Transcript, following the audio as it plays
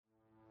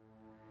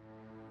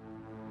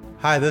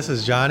Hi, this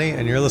is Johnny,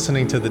 and you're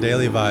listening to The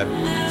Daily Vibe.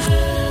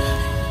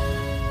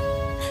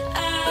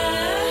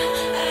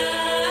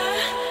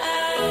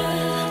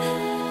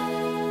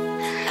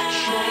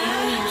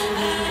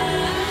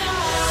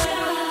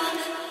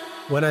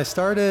 When I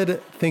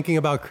started thinking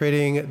about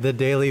creating The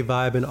Daily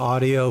Vibe in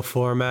audio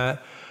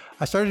format,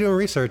 I started doing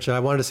research, and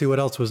I wanted to see what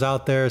else was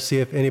out there, see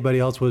if anybody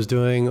else was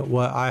doing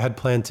what I had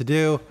planned to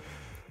do.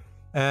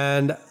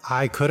 And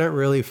I couldn't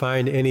really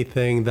find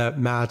anything that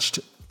matched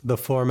the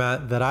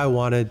format that I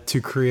wanted to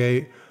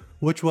create,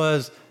 which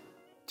was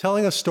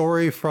telling a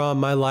story from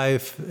my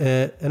life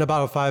in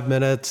about 5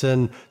 minutes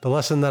and the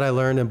lesson that I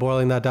learned and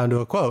boiling that down to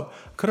a quote.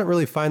 Couldn't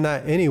really find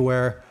that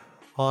anywhere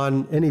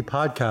on any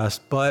podcast,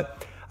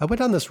 but I went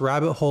down this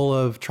rabbit hole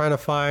of trying to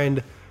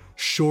find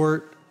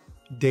short,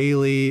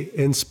 daily,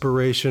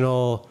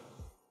 inspirational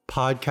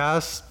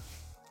podcasts.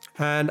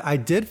 And I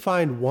did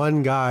find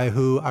one guy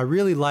who I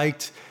really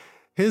liked.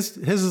 His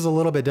is a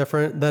little bit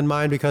different than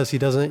mine because he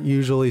doesn't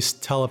usually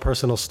tell a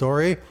personal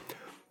story,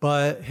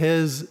 but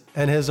his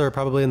are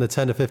probably in the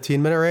 10 to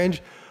 15 minute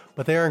range,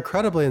 but they are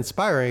incredibly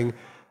inspiring.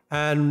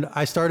 And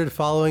I started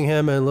following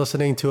him and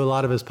listening to a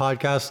lot of his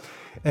podcasts,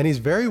 and he's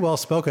very well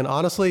spoken.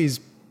 Honestly,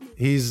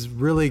 he's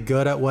really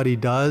good at what he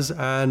does.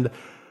 And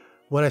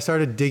when I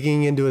started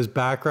digging into his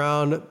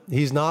background,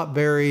 he's not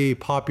very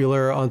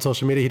popular on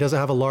social media. He doesn't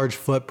have a large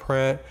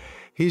footprint.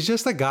 He's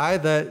just a guy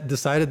that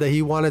decided that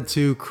he wanted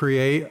to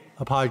create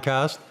a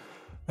podcast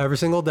every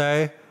single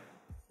day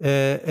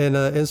in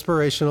an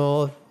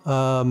inspirational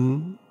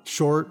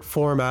short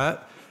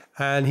format.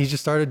 And he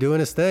just started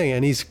doing his thing,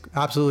 and he's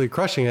absolutely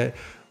crushing it.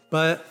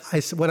 But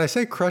when I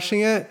say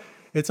crushing it,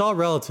 it's all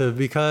relative,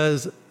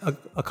 because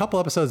a couple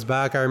episodes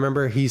back, I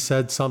remember he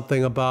said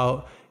something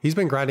about, he's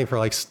been grinding for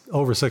like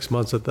over 6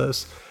 months at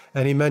this.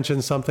 And he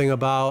mentioned something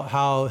about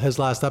how his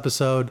last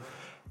episode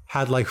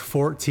had like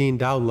 14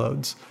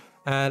 downloads.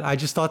 And I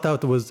just thought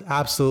that was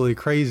absolutely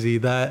crazy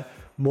that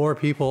more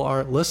people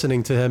aren't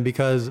listening to him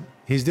because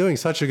he's doing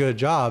such a good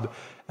job.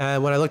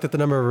 And when I looked at the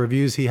number of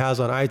reviews he has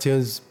on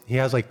iTunes, he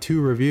has like 2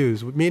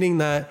 reviews, meaning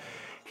that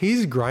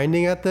he's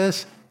grinding at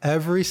this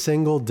every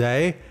single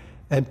day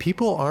and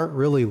people aren't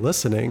really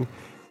listening.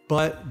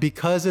 But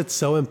because it's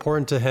so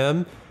important to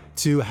him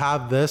to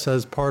have this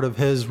as part of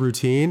his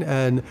routine,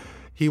 and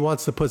he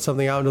wants to put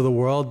something out into the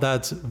world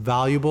that's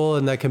valuable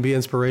and that can be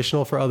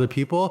inspirational for other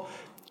people,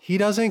 he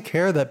doesn't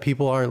care that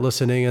people aren't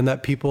listening and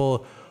that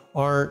people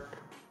aren't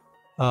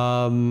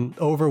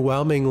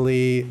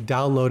overwhelmingly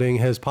downloading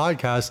his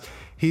podcast.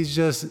 He's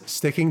just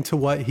sticking to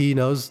what he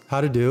knows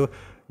how to do,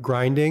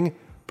 grinding,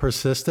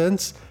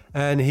 persistence,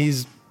 and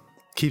he's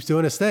keeps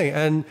doing his thing.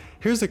 And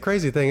here's the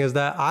crazy thing is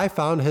that I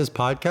found his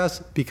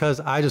podcast because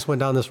I just went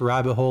down this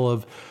rabbit hole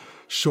of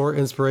short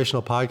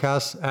inspirational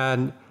podcasts,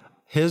 and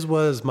his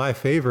was my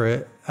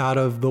favorite out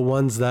of the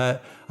ones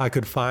that I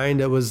could find.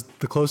 It was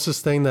the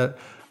closest thing that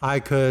I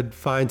could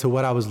find to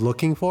what I was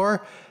looking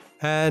for.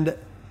 And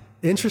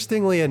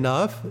interestingly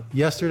enough,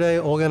 yesterday,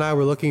 Olga and I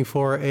were looking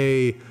for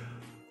a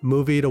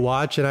movie to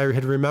watch, and I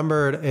had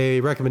remembered a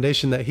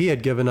recommendation that he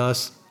had given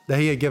us, that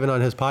he had given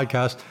on his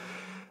podcast.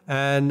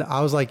 And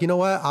I was like, you know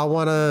what? I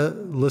want to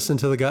listen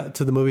to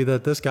the movie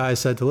that this guy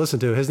said to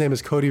listen to. His name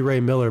is Cody Ray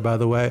Miller, by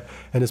the way,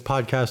 and his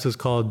podcast is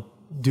called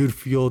Dude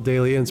Fuel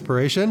Daily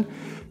Inspiration.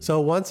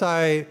 So once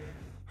I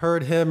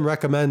heard him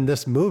recommend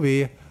this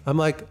movie, I'm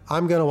like,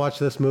 I'm going to watch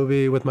this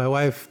movie with my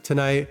wife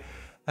tonight.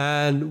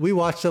 And we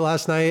watched it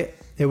last night.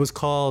 It was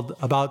called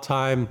About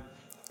Time.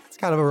 It's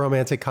kind of a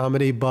romantic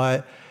comedy,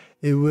 but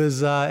it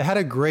had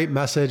a great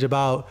message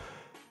about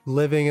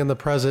living in the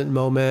present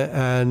moment.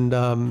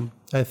 And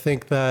I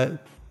think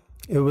that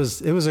it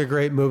was a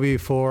great movie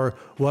for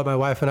what my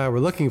wife and I were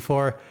looking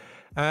for.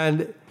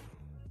 And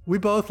we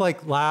both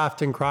like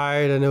laughed and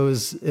cried, and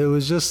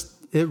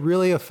it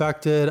really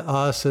affected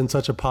us in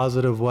such a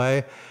positive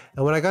way.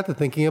 And when I got to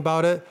thinking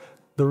about it,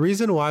 the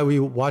reason why we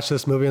watched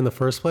this movie in the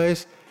first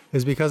place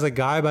is because a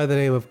guy by the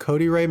name of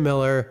Cody Ray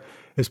Miller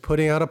is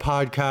putting out a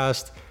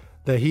podcast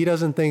that he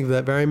doesn't think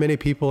that very many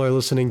people are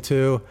listening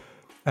to.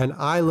 And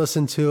I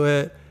listened to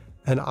it,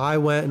 and I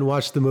went and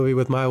watched the movie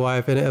with my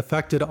wife, and it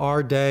affected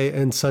our day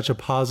in such a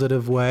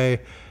positive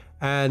way.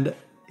 And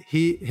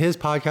his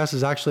podcast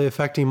is actually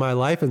affecting my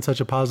life in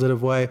such a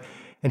positive way.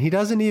 And he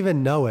doesn't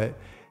even know it.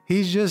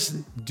 He's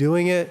just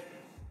doing it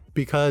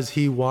because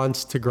he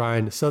wants to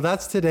grind. So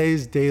that's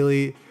today's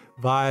daily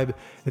vibe.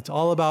 It's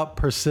all about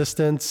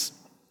persistence.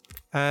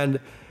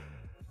 And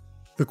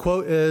the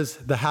quote is,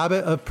 "The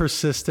habit of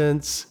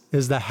persistence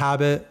is the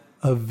habit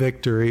of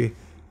victory."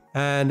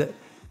 And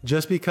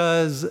just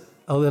because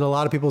in a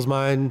lot of people's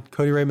mind,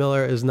 Cody Ray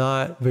Miller is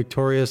not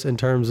victorious in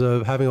terms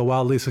of having a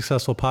wildly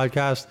successful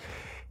podcast,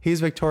 he's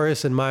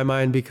victorious in my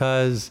mind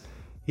because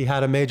he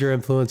had a major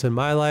influence in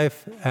my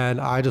life. And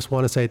I just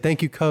want to say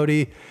thank you,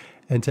 Cody,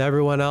 and to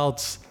everyone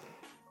else.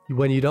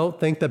 When you don't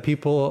think that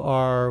people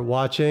are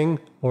watching,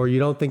 or you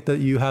don't think that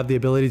you have the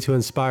ability to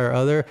inspire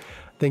others,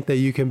 I think that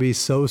you can be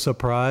so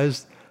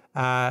surprised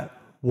at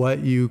what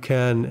you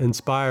can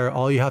inspire.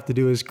 All you have to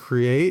do is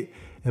create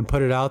and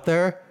put it out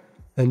there,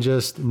 and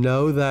just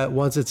know that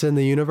once it's in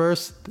the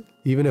universe,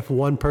 even if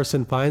one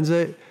person finds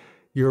it,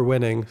 you're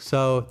winning.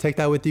 So take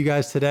that with you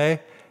guys today.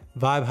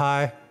 Vibe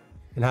high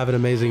and have an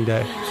amazing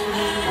day.